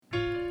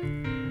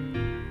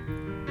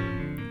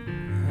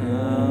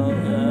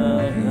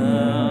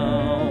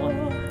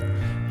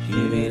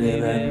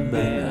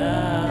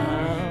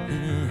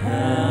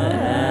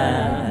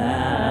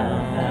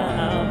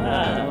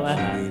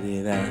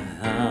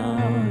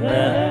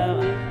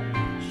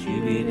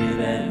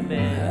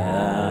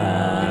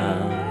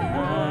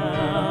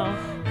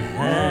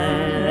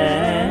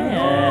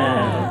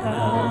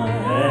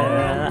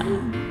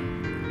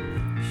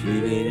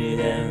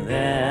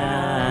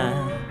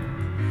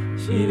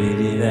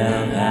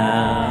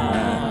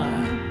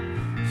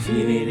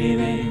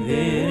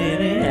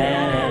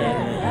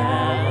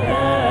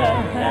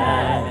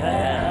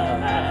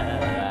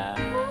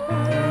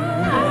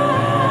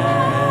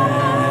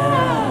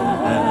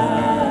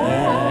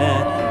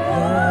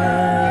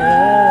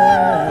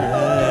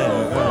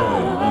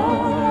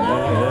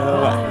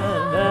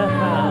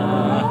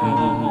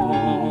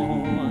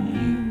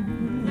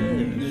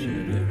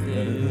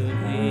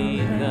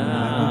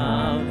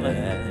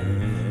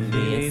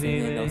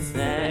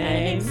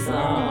Same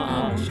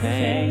song,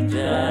 change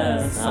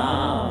the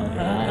song.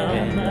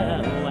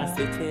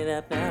 Switch it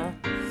up now,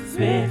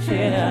 switch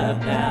it up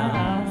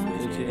now,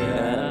 switch it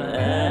up.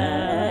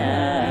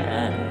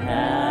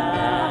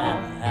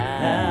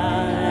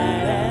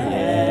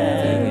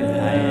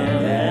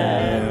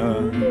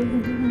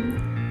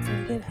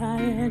 Take it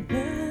higher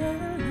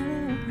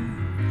now.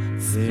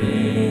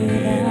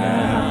 Sing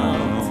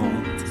out.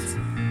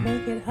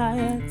 Make it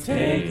higher,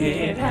 take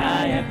it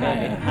higher,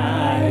 higher,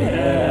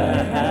 higher.